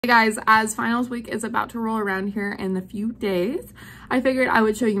Hey guys, as finals week is about to roll around here in a few days, I figured I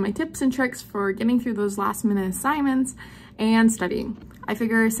would show you my tips and tricks for getting through those last minute assignments and studying. I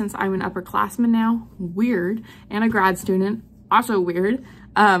figure since I'm an upperclassman now, weird, and a grad student, also weird,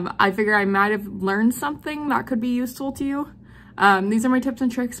 I figure I might have learned something that could be useful to you. These are my tips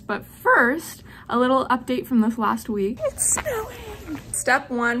and tricks, but first, a little update from this last week. It's snowing!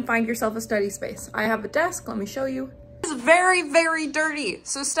 Step 1, find yourself a study space. I have a desk, let me show you. It's very, very dirty.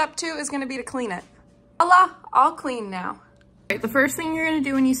 So step 2 is gonna be to clean it. Voila, all clean now. Okay, the first thing you're gonna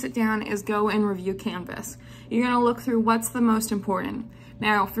do when you sit down is go and review Canvas. You're gonna look through what's the most important.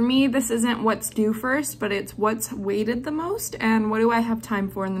 Now, for me, this isn't what's due first, but it's what's weighted the most and what do I have time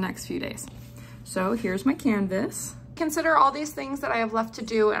for in the next few days. So here's my Canvas. Consider all these things that I have left to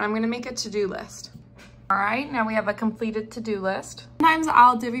do, and I'm gonna make a to-do list. All right, now we have a completed to-do list. Sometimes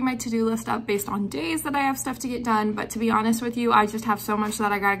I'll divvy my to-do list up based on days that I have stuff to get done, but to be honest with you, I just have so much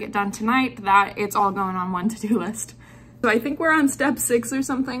that I gotta get done tonight that it's all going on one to-do list. So I think we're on step 6 or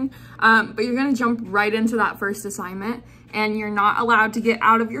something, but you're gonna jump right into that first assignment, and you're not allowed to get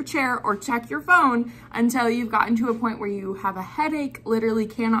out of your chair or check your phone until you've gotten to a point where you have a headache, literally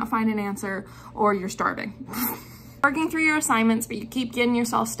cannot find an answer, or you're starving. Working through your assignments, but you keep getting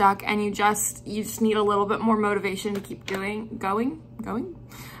yourself stuck and you just need a little bit more motivation to keep going.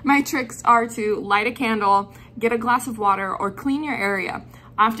 My tricks are to light a candle, get a glass of water, or clean your area.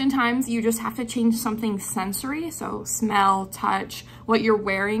 Oftentimes you just have to change something sensory, so smell, touch, what you're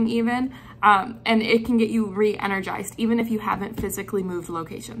wearing even, and it can get you re-energized even if you haven't physically moved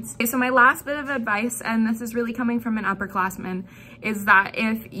locations. Okay, so my last bit of advice, and this is really coming from an upperclassman, is that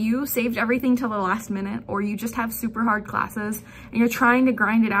if you saved everything till the last minute or you just have super hard classes and you're trying to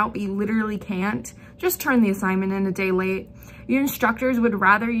grind it out but you literally can't, just turn the assignment in a day late. Your instructors would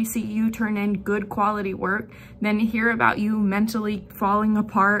rather you see you turn in good quality work than hear about you mentally falling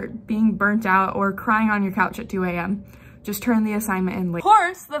apart, being burnt out, or crying on your couch at 2 a.m. Just turn the assignment in late. Of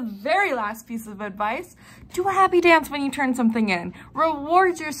course, the very last piece of advice, do a happy dance when you turn something in.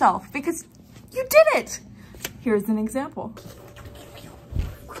 Reward yourself because you did it. Here's an example.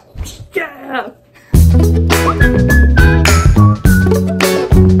 Yeah!